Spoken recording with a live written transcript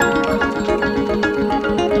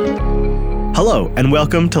Hello, and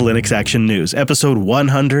welcome to Linux Action News, episode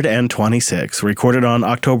 126, recorded on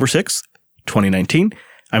October 6th, 2019.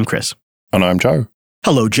 I'm Chris. And I'm Joe.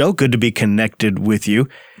 Hello, Joe. Good to be connected with you.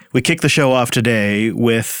 We kick the show off today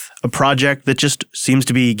with a project that just seems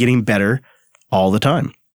to be getting better all the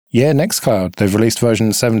time. Yeah, Nextcloud. They've released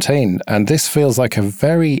version 17, and this feels like a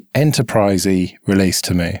very enterprisey release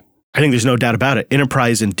to me. I think there's no doubt about it.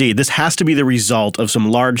 Enterprise indeed. This has to be the result of some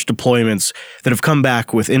large deployments that have come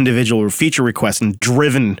back with individual feature requests and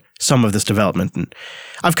driven some of this development. And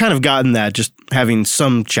I've kind of gotten that just having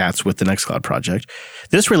some chats with the Nextcloud project.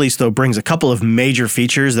 This release, though, brings a couple of major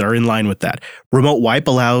features that are in line with that. Remote wipe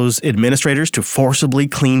allows administrators to forcibly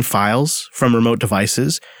clean files from remote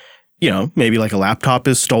devices. You know, maybe like a laptop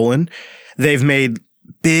is stolen. They've made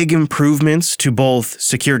big improvements to both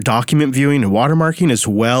secure document viewing and watermarking, as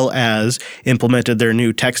well as implemented their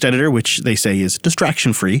new text editor, which they say is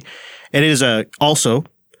distraction-free. It is also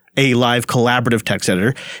a live collaborative text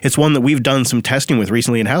editor. It's one that we've done some testing with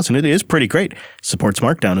recently in-house, and it is pretty great. Supports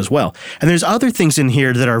Markdown as well. And there's other things in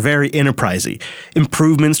here that are very enterprisey.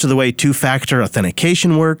 Improvements to the way two-factor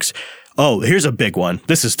authentication works. Oh, here's a big one.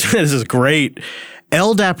 This is great.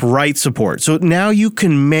 LDAP write support. So now you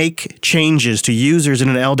can make changes to users in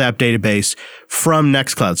an LDAP database from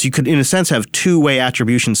Nextcloud. So you could, in a sense, have two-way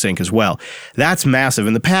attribution sync as well. That's massive.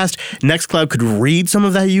 In the past, Nextcloud could read some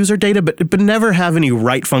of that user data, but never have any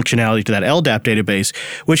write functionality to that LDAP database,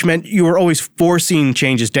 which meant you were always forcing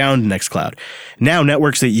changes down to Nextcloud. Now,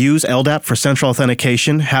 networks that use LDAP for central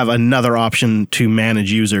authentication have another option to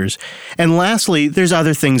manage users. And lastly, there's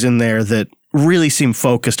other things in there that really seem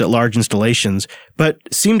focused at large installations, but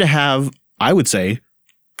seem to have, I would say,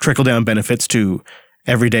 trickle-down benefits to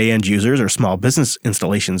everyday end users or small business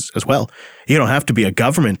installations as well. You don't have to be a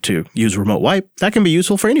government to use Remote Wipe. That can be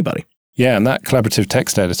useful for anybody. Yeah, and that collaborative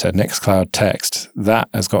text editor, Nextcloud Text, that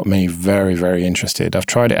has got me very, very interested. I've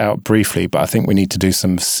tried it out briefly, but I think we need to do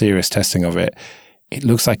some serious testing of it. It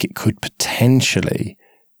looks like it could potentially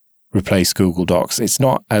replace Google Docs. It's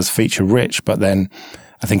not as feature-rich, but then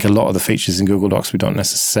I think a lot of the features in Google Docs we don't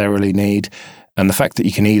necessarily need. And the fact that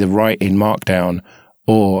you can either write in Markdown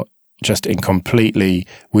or just in completely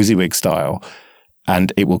WYSIWYG style,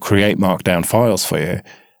 and it will create Markdown files for you,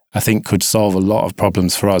 I think could solve a lot of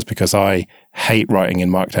problems for us, because I hate writing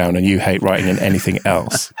in Markdown and you hate writing in anything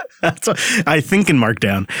else. I think in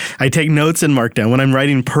Markdown. I take notes in Markdown. When I'm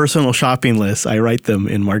writing personal shopping lists, I write them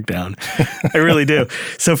in Markdown. I really do.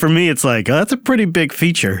 So for me, it's like, oh, that's a pretty big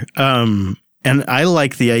feature. And I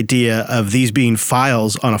like the idea of these being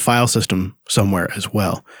files on a file system somewhere as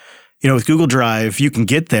well. You know, with Google Drive, you can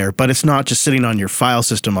get there, but it's not just sitting on your file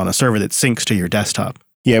system on a server that syncs to your desktop.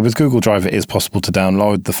 Yeah, with Google Drive, it is possible to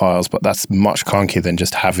download the files, but that's much clunkier than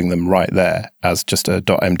just having them right there as just a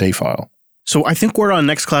 .md file. So I think we're on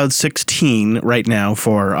Nextcloud 16 right now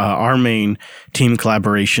for our main team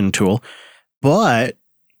collaboration tool, but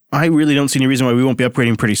I really don't see any reason why we won't be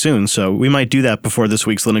upgrading pretty soon. So we might do that before this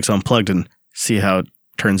week's Linux Unplugged and see how it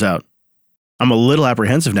turns out. I'm a little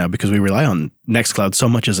apprehensive now because we rely on Nextcloud so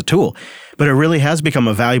much as a tool, but it really has become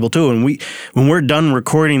a valuable tool. And when we're done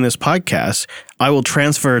recording this podcast, I will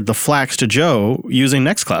transfer the Flax to Joe using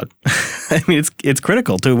Nextcloud. I mean, it's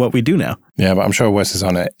critical to what we do now. Yeah, but I'm sure Wes is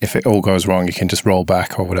on it. If it all goes wrong, you can just roll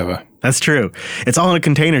back or whatever. That's true. It's all in a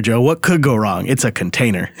container, Joe. What could go wrong? It's a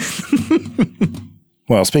container.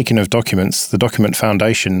 Well, speaking of documents, the Document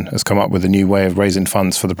Foundation has come up with a new way of raising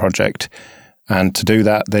funds for the project. And to do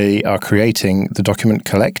that, they are creating the Document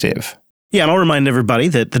Collective. Yeah, and I'll remind everybody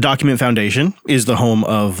that the Document Foundation is the home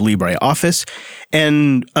of LibreOffice.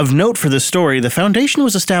 And of note for this story, the foundation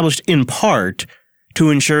was established in part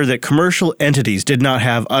to ensure that commercial entities did not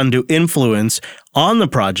have undue influence on the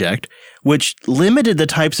project, which limited the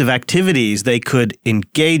types of activities they could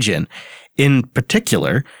engage in. In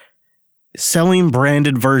particular, selling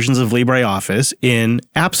branded versions of LibreOffice in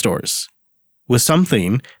app stores was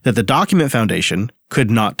something that the Document Foundation could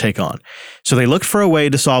not take on. So they looked for a way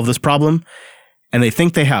to solve this problem, and they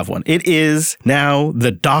think they have one. It is now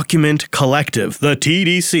the Document Collective, the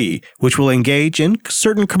TDC, which will engage in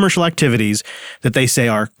certain commercial activities that they say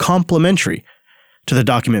are complementary to the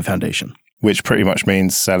Document Foundation. Which pretty much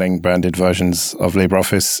means selling branded versions of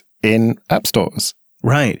LibreOffice in app stores.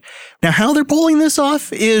 Right. Now, how they're pulling this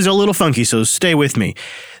off is a little funky, so stay with me.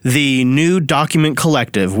 The new Document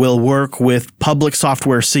Collective will work with Public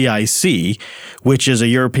Software CIC, which is a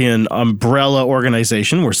European umbrella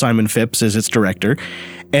organization where Simon Phipps is its director,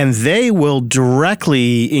 and they will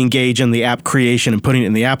directly engage in the app creation and putting it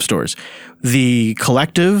in the app stores. The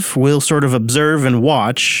collective will sort of observe and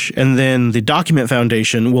watch, and then the Document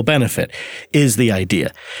Foundation will benefit, is the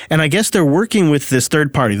idea. And I guess they're working with this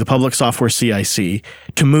third party, the Public Software CIC,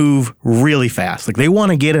 to move really fast. Like, they want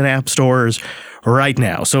to get in app stores right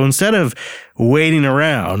now. So instead of waiting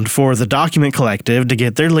around for the Document Collective to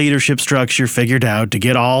get their leadership structure figured out, to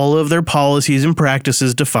get all of their policies and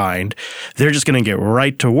practices defined, they're just going to get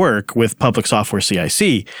right to work with Public Software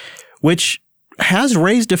CIC, which has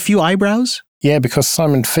raised a few eyebrows. Yeah, because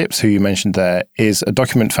Simon Phipps, who you mentioned there, is a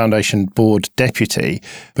Document Foundation board deputy,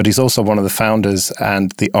 but he's also one of the founders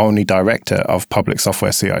and the only director of Public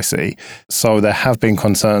Software CIC. So there have been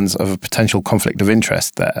concerns of a potential conflict of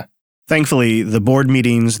interest there. Thankfully, the board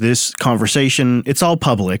meetings, this conversation, it's all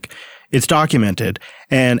public, it's documented,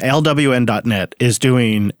 and LWN.net is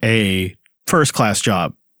doing a first-class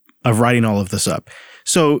job of writing all of this up.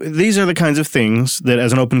 So these are the kinds of things that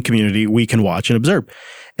as an open community we can watch and observe.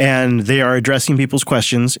 And they are addressing people's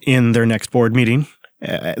questions in their next board meeting.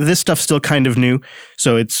 This stuff's still kind of new,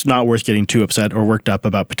 so it's not worth getting too upset or worked up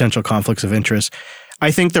about potential conflicts of interest. I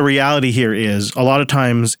think the reality here is a lot of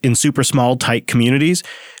times in super small, tight communities,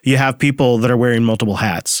 you have people that are wearing multiple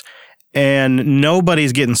hats. And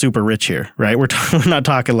nobody's getting super rich here, right? We're not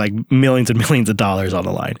talking like millions and millions of dollars on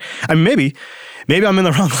the line. I mean, maybe I'm in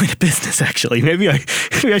the wrong line of business, actually. Maybe I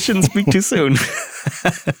shouldn't speak too soon.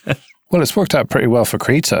 Well, it's worked out pretty well for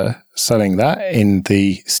Krita, selling that in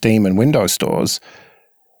the Steam and Windows stores.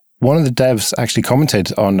 One of the devs actually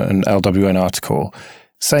commented on an LWN article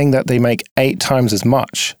saying that they make 8 times as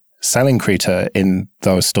much selling Krita in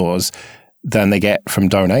those stores than they get from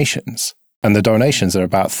donations. And the donations are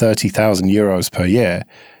about 30,000 euros per year.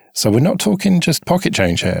 So we're not talking just pocket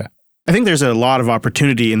change here. I think there's a lot of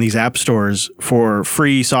opportunity in these app stores for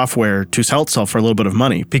free software to sell itself for a little bit of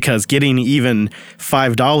money, because getting even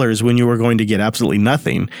 $5 when you were going to get absolutely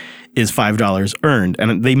nothing is $5 earned.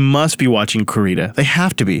 And they must be watching Krita. They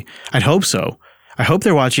have to be. I'd hope so. I hope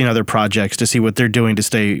they're watching other projects to see what they're doing to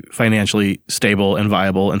stay financially stable and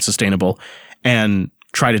viable and sustainable, and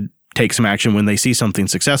try to take some action when they see something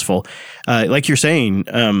successful. Like you're saying,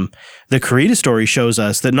 the Krita story shows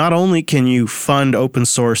us that not only can you fund open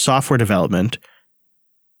source software development,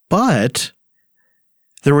 but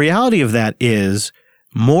the reality of that is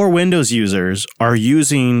more Windows users are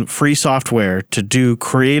using free software to do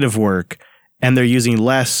creative work, and they're using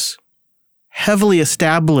less heavily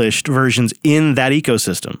established versions in that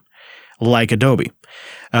ecosystem, like Adobe.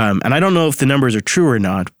 And I don't know if the numbers are true or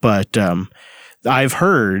not, but I've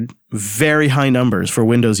heard very high numbers for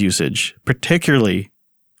Windows usage, particularly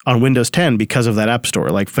on Windows 10 because of that App Store,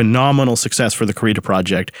 like phenomenal success for the Krita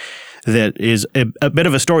project. That is a bit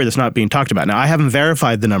of a story that's not being talked about. Now, I haven't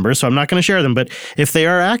verified the numbers, so I'm not going to share them, but if they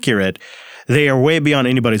are accurate, they are way beyond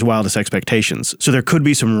anybody's wildest expectations. So there could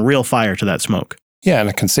be some real fire to that smoke. Yeah, and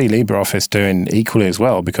I can see LibreOffice doing equally as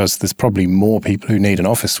well, because there's probably more people who need an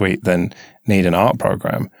Office suite than need an art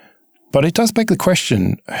program. But it does beg the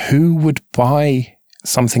question, who would buy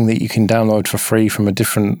something that you can download for free from a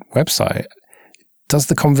different website? Does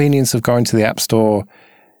the convenience of going to the App Store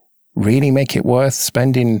really make it worth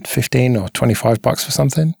spending $15 or $25 for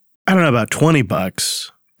something? I don't know about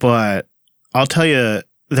 $20, but I'll tell you,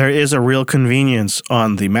 there is a real convenience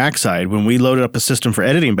on the Mac side. When we loaded up a system for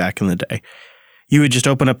editing back in the day, you would just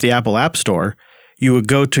open up the Apple App Store, you would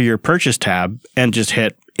go to your Purchase tab and just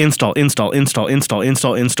hit install,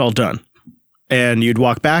 done. And you'd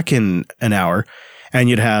walk back in an hour and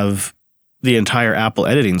you'd have the entire Apple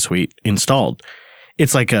editing suite installed.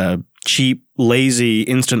 It's like a cheap, lazy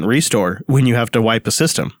instant restore when you have to wipe a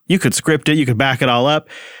system. You could script it, you could back it all up,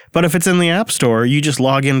 but if it's in the App Store, you just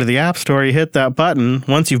log into the App Store, you hit that button.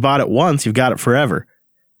 Once you've bought it once, you've got it forever.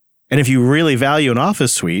 And if you really value an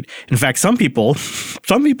Office suite, in fact, some people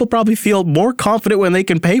probably feel more confident when they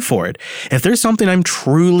can pay for it. If there's something I'm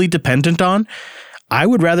truly dependent on, I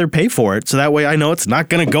would rather pay for it so that way I know it's not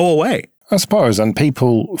going to go away. I suppose, and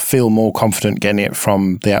people feel more confident getting it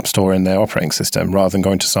from the App Store in their operating system rather than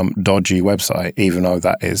going to some dodgy website, even though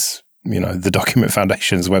that is, the Document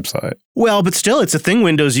Foundation's website. Well, but still, it's a thing,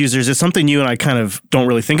 Windows users. It's something you and I kind of don't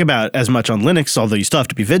really think about as much on Linux, although you still have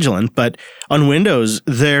to be vigilant. But on Windows,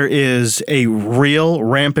 there is a real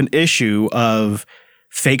rampant issue of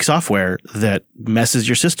fake software that messes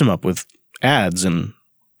your system up with ads and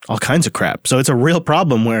all kinds of crap. So it's a real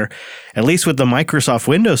problem where, at least with the Microsoft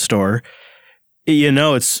Windows Store,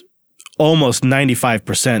 it's almost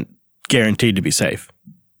 95% guaranteed to be safe.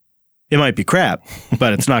 It might be crap,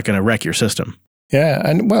 but it's not going to wreck your system. Yeah,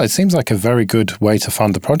 and well, it seems like a very good way to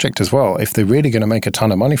fund the project as well. If they're really going to make a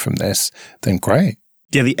ton of money from this, then great.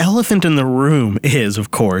 Yeah, the elephant in the room is,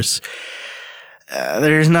 of course,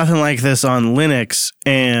 there's nothing like this on Linux,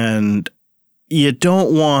 and you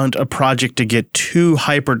don't want a project to get too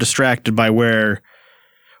hyper distracted by where,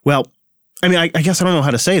 well, I mean, I guess I don't know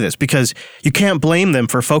how to say this, because you can't blame them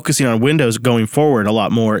for focusing on Windows going forward a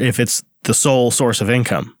lot more if it's the sole source of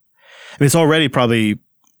income. I mean, it's already probably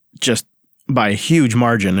just by a huge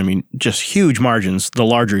margin, I mean, just huge margins, the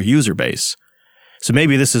larger user base. So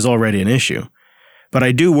maybe this is already an issue. But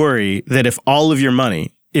I do worry that if all of your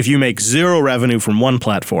money, if you make zero revenue from one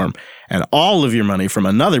platform and all of your money from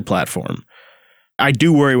another platform, I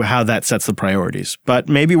do worry how that sets the priorities. But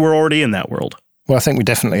maybe we're already in that world. Well, I think we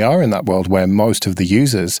definitely are in that world where most of the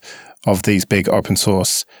users of these big open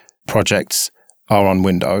source projects are on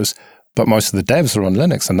Windows, but most of the devs are on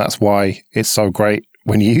Linux, and that's why it's so great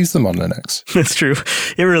when you use them on Linux. That's true.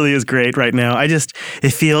 It really is great right now.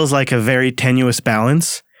 It feels like a very tenuous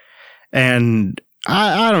balance, and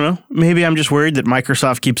I don't know. Maybe I'm just worried that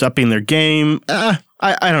Microsoft keeps upping their game. I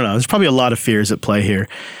don't know. There's probably a lot of fears at play here.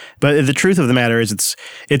 But the truth of the matter is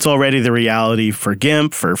it's already the reality for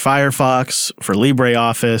GIMP, for Firefox, for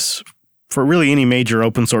LibreOffice, for really any major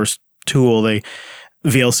open source tool.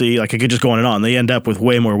 VLC, like I could just go on and on. They end up with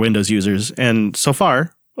way more Windows users. And so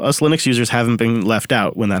far, us Linux users haven't been left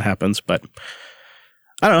out when that happens. But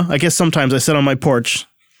I don't know. I guess sometimes I sit on my porch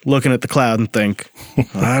looking at the cloud and think,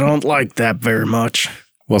 I don't like that very much.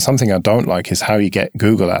 Well, something I don't like is how you get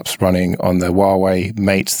Google Apps running on the Huawei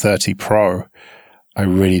Mate 30 Pro. I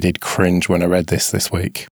really did cringe when I read this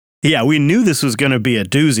week. Yeah, we knew this was going to be a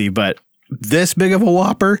doozy, but this big of a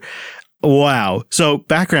whopper? Wow. So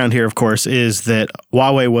background here, of course, is that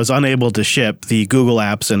Huawei was unable to ship the Google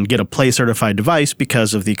apps and get a Play certified device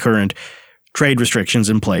because of the current trade restrictions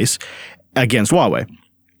in place against Huawei.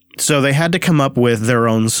 So they had to come up with their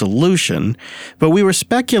own solution, but we were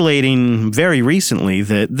speculating very recently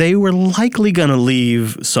that they were likely going to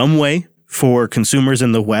leave some way for consumers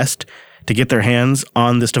in the West to get their hands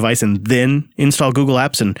on this device and then install Google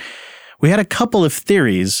Apps. And we had a couple of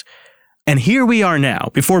theories. And here we are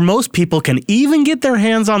now, before most people can even get their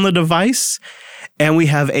hands on the device, and we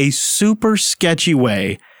have a super sketchy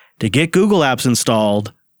way to get Google Apps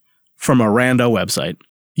installed from a rando website.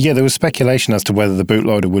 Yeah, there was speculation as to whether the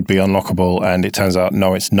bootloader would be unlockable, and it turns out,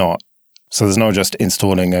 no, it's not. So there's no just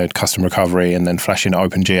installing a custom recovery and then flashing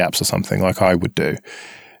OpenG apps or something like I would do.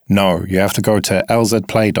 No, you have to go to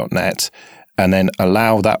lzplay.net and then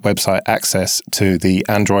allow that website access to the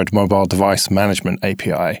Android Mobile Device Management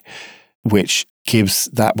API, which gives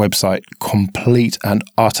that website complete and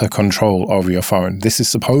utter control over your phone. This is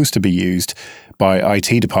supposed to be used by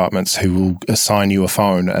IT departments who will assign you a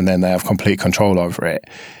phone and then they have complete control over it.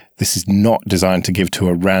 This is not designed to give to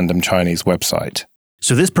a random Chinese website.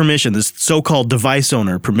 So this permission, this so-called device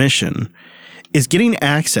owner permission, is getting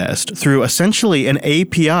accessed through essentially an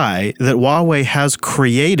API that Huawei has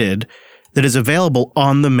created that is available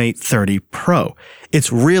on the Mate 30 Pro.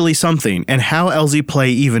 It's really something, and how LZ Play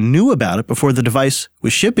even knew about it before the device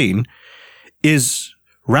was shipping is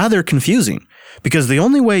rather confusing, because the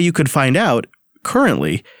only way you could find out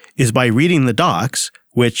currently is by reading the docs,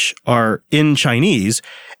 which are in Chinese,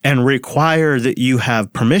 and require that you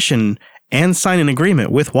have permission and sign an agreement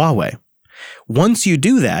with Huawei. Once you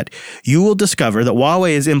do that, you will discover that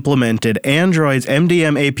Huawei has implemented Android's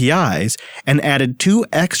MDM APIs and added 2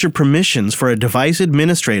 extra permissions for a device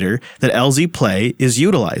administrator that LZ Play is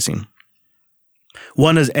utilizing.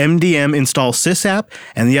 One is MDM install sysapp,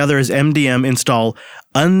 and the other is MDM install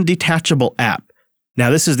undetachable app. Now,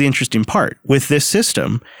 this is the interesting part. With this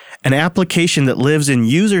system, an application that lives in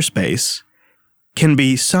user space can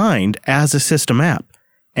be signed as a system app,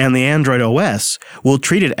 and the Android OS will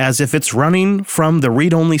treat it as if it's running from the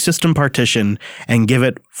read-only system partition and give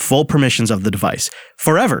it full permissions of the device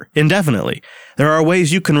forever, indefinitely. There are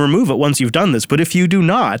ways you can remove it once you've done this, but if you do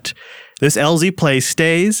not, this LZ Play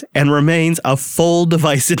stays and remains a full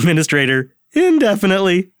device administrator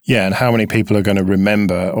indefinitely. Yeah, and how many people are going to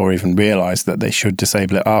remember or even realize that they should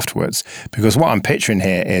disable it afterwards? Because what I'm picturing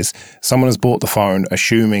here is someone has bought the phone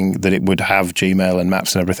assuming that it would have Gmail and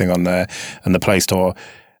Maps and everything on there and the Play Store.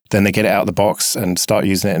 Then they get it out of the box and start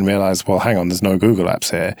using it and realize, well, hang on, there's no Google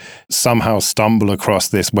Apps here. Somehow stumble across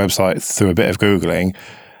this website through a bit of Googling,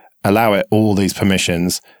 allow it all these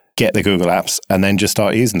permissions, get the Google Apps, and then just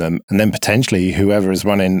start using them. And then potentially whoever is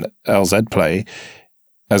running LZ Play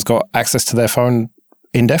has got access to their phone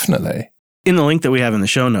indefinitely. In the link that we have in the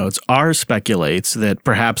show notes, R speculates that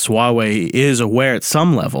perhaps Huawei is aware at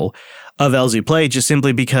some level of LZ Play just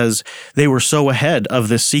simply because they were so ahead of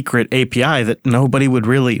this secret API that nobody would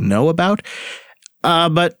really know about.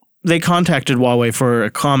 But they contacted Huawei for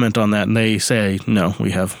a comment on that, and they say, no,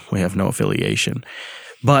 we have no affiliation.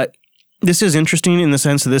 But This is interesting in the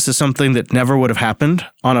sense that this is something that never would have happened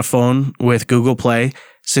on a phone with Google Play,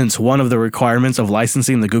 since one of the requirements of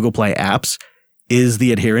licensing the Google Play apps is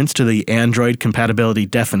the adherence to the Android compatibility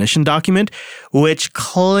definition document, which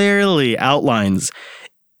clearly outlines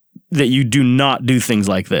that you do not do things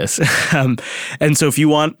like this. And so if you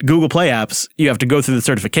want Google Play apps, you have to go through the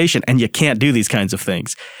certification, and you can't do these kinds of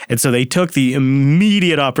things. And so they took the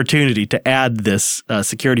immediate opportunity to add this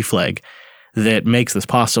security flag that makes this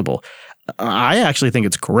possible. I actually think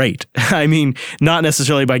it's great. I mean, not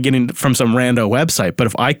necessarily by getting from some rando website, but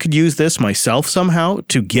if I could use this myself somehow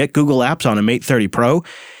to get Google Apps on a Mate 30 Pro,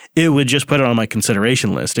 it would just put it on my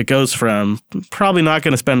consideration list. It goes from probably not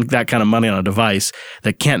going to spend that kind of money on a device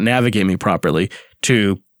that can't navigate me properly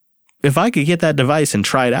to if I could get that device and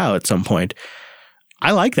try it out at some point.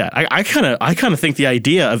 I like that. I kind of think the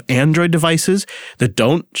idea of Android devices that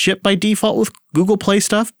don't ship by default with Google Play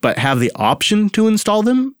stuff, but have the option to install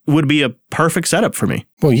them would be a perfect setup for me.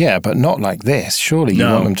 Well, yeah, but not like this. Surely you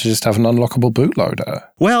want them to just have an unlockable bootloader.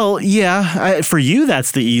 Well, yeah, for you,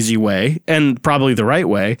 that's the easy way and probably the right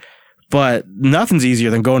way. But nothing's easier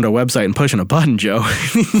than going to a website and pushing a button, Joe.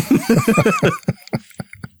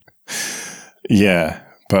 Yeah,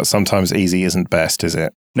 but sometimes easy isn't best, is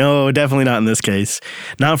it? No, definitely not in this case.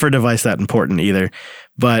 Not for a device that important either.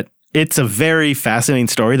 But it's a very fascinating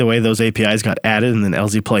story, the way those APIs got added and then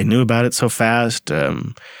LZ Play knew about it so fast. But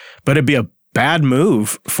it'd be a bad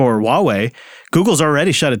move for Huawei. Google's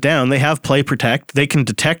already shut it down. They have Play Protect. They can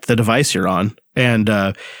detect the device you're on. And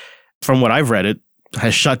from what I've read, it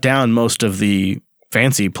has shut down most of the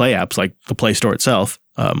fancy Play apps, like the Play Store itself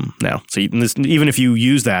now. So even if you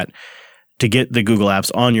use that to get the Google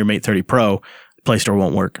apps on your Mate 30 Pro, Play Store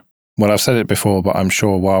won't work. Well, I've said it before, but I'm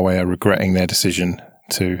sure Huawei are regretting their decision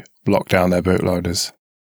to lock down their bootloaders.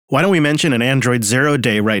 Why don't we mention an Android Zero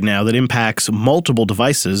Day right now that impacts multiple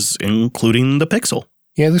devices, including the Pixel?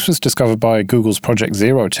 Yeah, this was discovered by Google's Project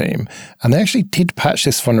Zero team, and they actually did patch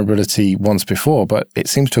this vulnerability once before, but it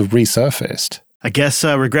seems to have resurfaced. I guess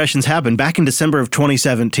regressions happened. Back in December of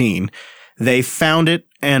 2017, they found it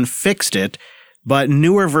and fixed it, but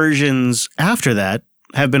newer versions after that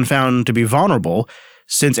have been found to be vulnerable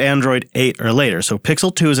since Android 8 or later. So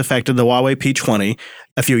Pixel 2 has affected the Huawei P20,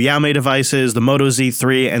 a few Xiaomi devices, the Moto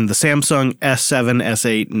Z3, and the Samsung S7,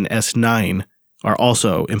 S8, and S9 are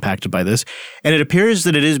also impacted by this. And it appears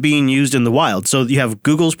that it is being used in the wild. So you have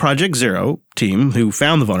Google's Project Zero team who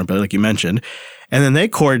found the vulnerability, like you mentioned, and then they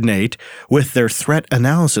coordinate with their threat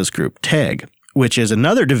analysis group, TAG, which is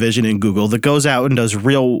another division in Google that goes out and does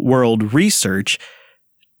real-world research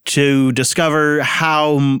to discover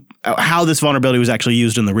how this vulnerability was actually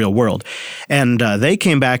used in the real world. And they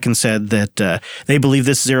came back and said that they believe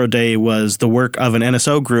this Zero Day was the work of an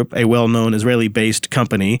NSO group, a well-known Israeli-based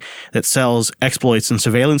company that sells exploits and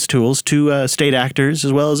surveillance tools to state actors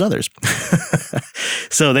as well as others.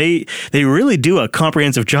 So they really do a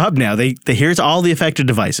comprehensive job now. Here's all the affected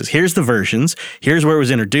devices. Here's the versions. Here's where it was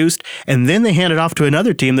introduced. And then they hand it off to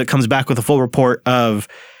another team that comes back with a full report of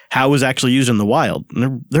how it was actually used in the wild.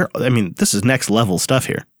 I mean, this is next level stuff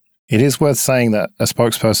here. It is worth saying that a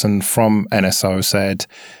spokesperson from NSO said,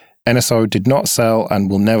 NSO did not sell and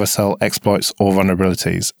will never sell exploits or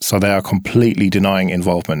vulnerabilities, so they are completely denying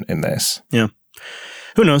involvement in this. Yeah.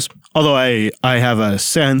 Who knows? Although I have a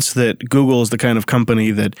sense that Google is the kind of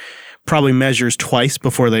company that probably measures twice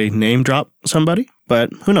before they name drop somebody,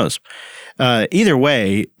 but who knows? Either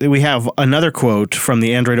way, we have another quote from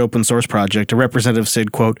the Android Open Source Project. A representative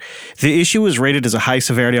said, quote, "The issue is rated as a high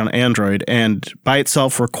severity on Android and by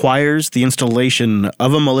itself requires the installation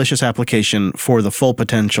of a malicious application for the full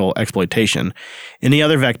potential exploitation. Any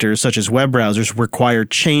other vectors, such as web browsers, require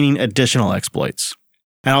chaining additional exploits."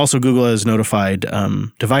 And also Google has notified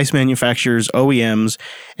device manufacturers, OEMs,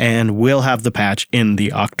 and will have the patch in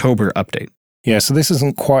the October update. Yeah, so this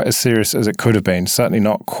isn't quite as serious as it could have been. Certainly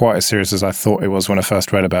not quite as serious as I thought it was when I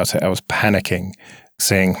first read about it. I was panicking,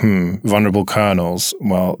 saying, vulnerable kernels.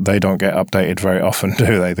 Well, they don't get updated very often,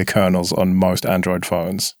 do they? The kernels on most Android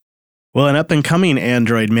phones. Well, an up-and-coming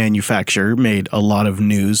Android manufacturer made a lot of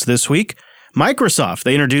news this week. Microsoft,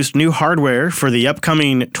 they introduced new hardware for the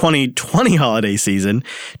upcoming 2020 holiday season.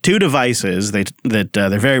 2 devices that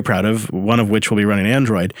they're very proud of, one of which will be running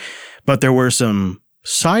Android. But there were some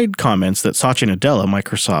side comments that Satya Nadella,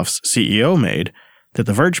 Microsoft's CEO, made that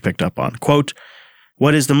The Verge picked up on. Quote,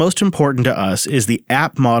 "What is the most important to us is the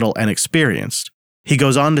app model and experience." He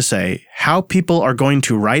goes on to say, "How people are going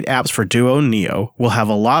to write apps for Duo and Neo will have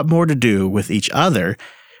a lot more to do with each other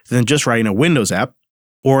than just writing a Windows app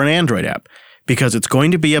or an Android app, because it's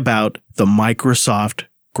going to be about the Microsoft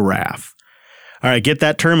graph. All right, get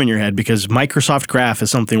that term in your head because Microsoft Graph is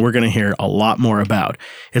something we're going to hear a lot more about.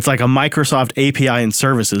 It's like a Microsoft API and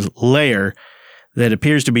services layer that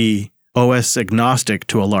appears to be OS agnostic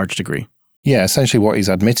to a large degree. Yeah, essentially what he's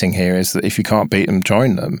admitting here is that if you can't beat them,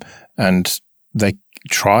 join them. And they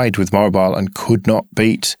tried with mobile and could not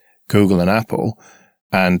beat Google and Apple,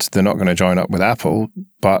 and they're not going to join up with Apple,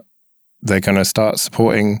 but they're going to start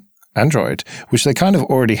supporting Android, which they kind of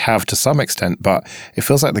already have to some extent, but it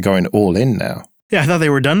feels like they're going all in now. Yeah, I thought they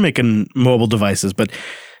were done making mobile devices, but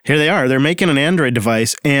here they are. They're making an Android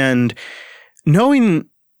device, and knowing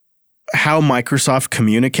how Microsoft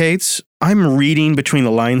communicates, I'm reading between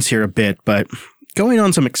the lines here a bit, but going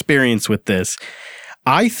on some experience with this,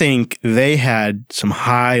 I think they had some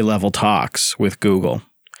high-level talks with Google.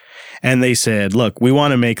 And they said, look, we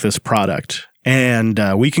want to make this product, and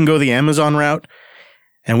we can go the Amazon route,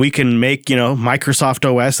 and we can make, Microsoft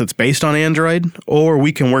OS that's based on Android, or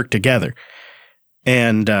we can work together.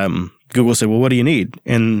 And Google said, well, what do you need?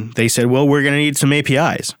 And they said, well, we're going to need some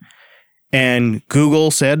APIs. And Google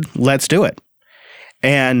said, let's do it.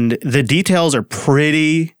 And the details are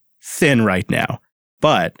pretty thin right now.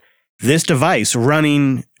 But this device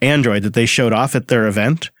running Android that they showed off at their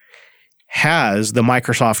event has the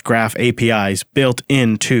Microsoft Graph APIs built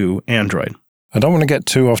into Android. I don't want to get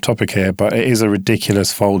too off topic here, but it is a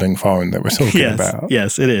ridiculous folding phone that we're talking about.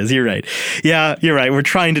 Yes, it is. You're right. Yeah, you're right. We're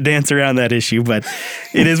trying to dance around that issue, but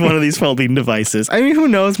it is one of these folding devices. I mean, who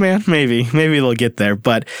knows, man? Maybe they'll get there.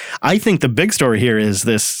 But I think the big story here is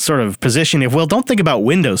this sort of position of, well, don't think about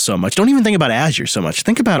Windows so much. Don't even think about Azure so much.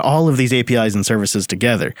 Think about all of these APIs and services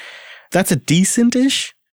together. That's a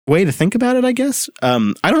decent-ish way to think about it, I guess. I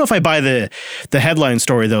don't know if I buy the headline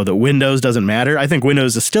story, though, that Windows doesn't matter. I think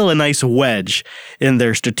Windows is still a nice wedge in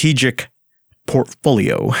their strategic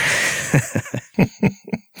portfolio.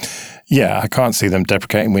 Yeah, I can't see them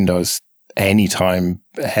deprecating Windows anytime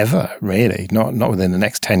ever, really. Not within the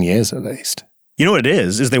next 10 years, at least. You know what it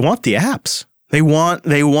is they want the apps. They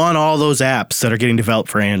want all those apps that are getting developed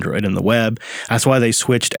for Android and the web. That's why they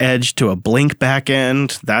switched Edge to a Blink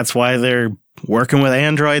backend. That's why they're working with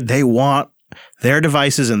Android. They want their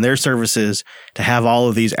devices and their services to have all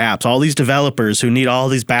of these apps, all these developers who need all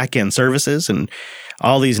these back-end services and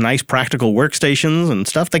all these nice practical workstations and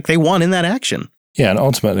stuff like they want in that action. Yeah, and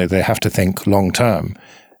ultimately they have to think long-term.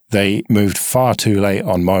 They moved far too late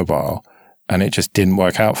on mobile and it just didn't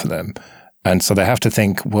work out for them. And so they have to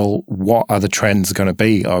think, well, what are the trends going to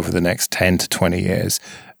be over the next 10 to 20 years?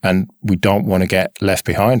 And we don't want to get left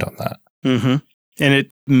behind on that. Mm-hmm. And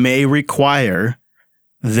it may require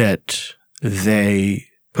that they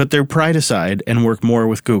put their pride aside and work more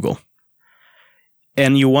with Google.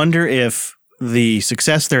 And you wonder if the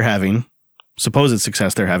success they're having, supposed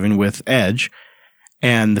success they're having with Edge,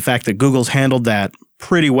 and the fact that Google's handled that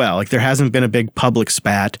pretty well, like there hasn't been a big public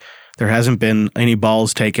spat, there hasn't been any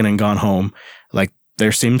balls taken and gone home. Like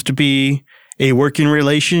there seems to be a working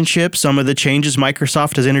relationship. Some of the changes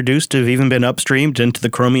Microsoft has introduced have even been upstreamed into the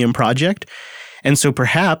Chromium project. And so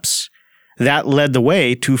perhaps that led the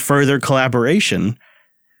way to further collaboration,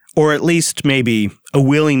 or at least maybe a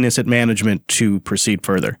willingness at management to proceed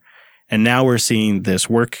further. And now we're seeing this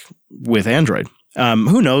work with Android.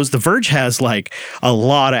 Who knows? The Verge has like a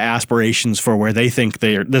lot of aspirations for where they think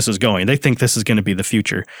this is going. They think this is going to be the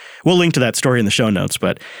future. We'll link to that story in the show notes,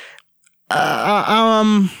 but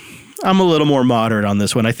I'm a little more moderate on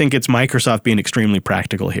this one. I think it's Microsoft being extremely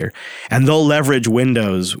practical here. And they'll leverage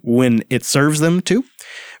Windows when it serves them to,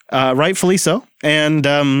 rightfully so.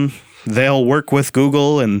 And they'll work with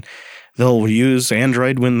Google and they'll use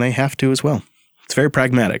Android when they have to as well. It's very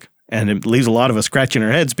pragmatic. And it leaves a lot of us scratching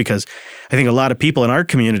our heads because I think a lot of people in our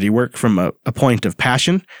community work from a point of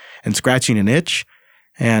passion and scratching an itch.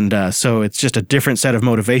 And so it's just a different set of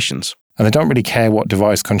motivations. And they don't really care what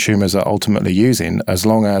device consumers are ultimately using as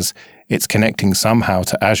long as it's connecting somehow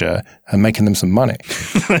to Azure and making them some money.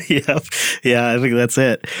 Yeah, I think that's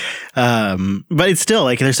it. But it's still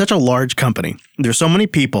like they're such a large company. There's so many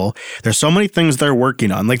people. There's so many things they're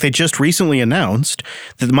working on. Like they just recently announced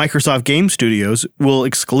that the Microsoft Game Studios will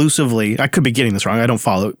exclusively, I could be getting this wrong, I don't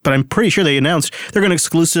follow it, but I'm pretty sure they announced they're going to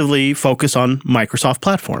exclusively focus on Microsoft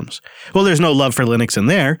platforms. Well, there's no love for Linux in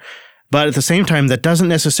there. But at the same time, that doesn't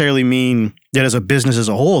necessarily mean that as a business as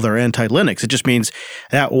a whole, they're anti-Linux. It just means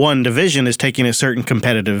that one division is taking a certain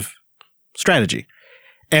competitive strategy.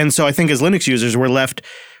 And so I think as Linux users, we're left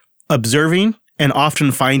observing and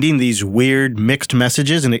often finding these weird mixed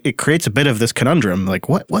messages. And it creates a bit of this conundrum, like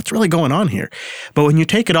what's really going on here? But when you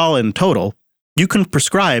take it all in total, you can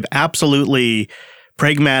prescribe absolutely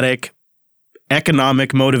pragmatic,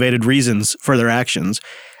 economic motivated reasons for their actions.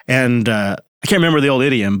 And I can't remember the old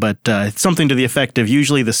idiom, but it's something to the effect of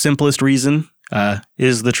usually the simplest reason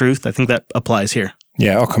is the truth. I think that applies here.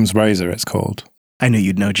 Yeah, Occam's razor, it's called. I knew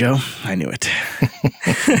you'd know, Joe. I knew it.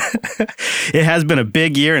 It has been a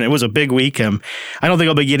big year, and it was a big week. I don't think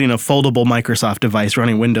I'll be getting a foldable Microsoft device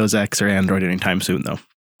running Windows X or Android anytime soon, though.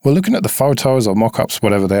 Well, looking at the photos or mock-ups,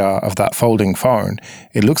 whatever they are, of that folding phone,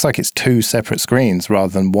 it looks like it's two separate screens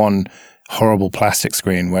rather than one horrible plastic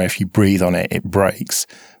screen where if you breathe on it, it breaks.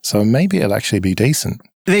 So maybe it'll actually be decent.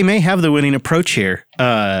 They may have the winning approach here.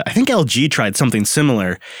 I think LG tried something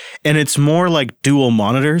similar, and it's more like dual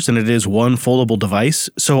monitors than it is one foldable device.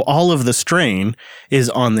 So all of the strain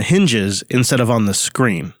is on the hinges instead of on the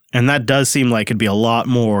screen. And that does seem like it'd be a lot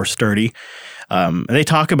more sturdy. They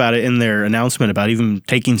talk about it in their announcement about even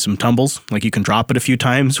taking some tumbles, like you can drop it a few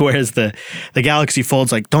times, whereas the Galaxy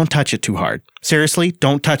Fold's like, don't touch it too hard. Seriously,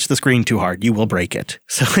 don't touch the screen too hard. You will break it.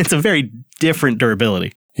 So it's a very different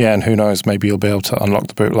durability. Yeah, and who knows, maybe you'll be able to unlock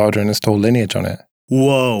the bootloader and install Lineage on it.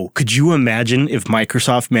 Whoa, could you imagine if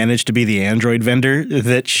Microsoft managed to be the Android vendor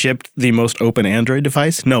that shipped the most open Android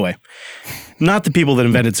device? No way. Not the people that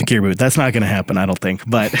invented Secure Boot. That's not going to happen, I don't think,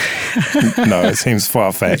 but... No, it seems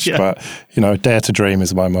far-fetched, yeah. But, dare to dream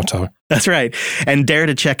is my motto. That's right. And dare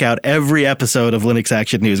to check out every episode of Linux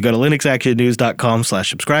Action News. Go to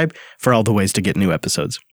linuxactionnews.com/subscribe for all the ways to get new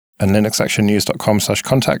episodes. And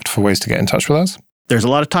linuxactionnews.com/contact for ways to get in touch with us. There's a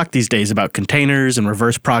lot of talk these days about containers and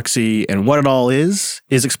reverse proxy, and what it all is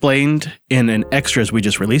explained in an extras we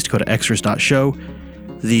just released. Go to extras.show.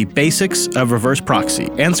 The basics of reverse proxy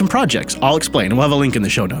and some projects, I'll explain. And we'll have a link in the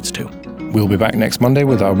show notes too. We'll be back next Monday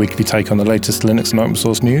with our weekly take on the latest Linux and open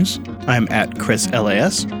source news. I'm at Chris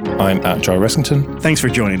LAS. I'm at Joe Ressington. Thanks for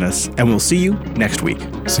joining us, and we'll see you next week.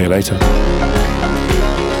 See you later.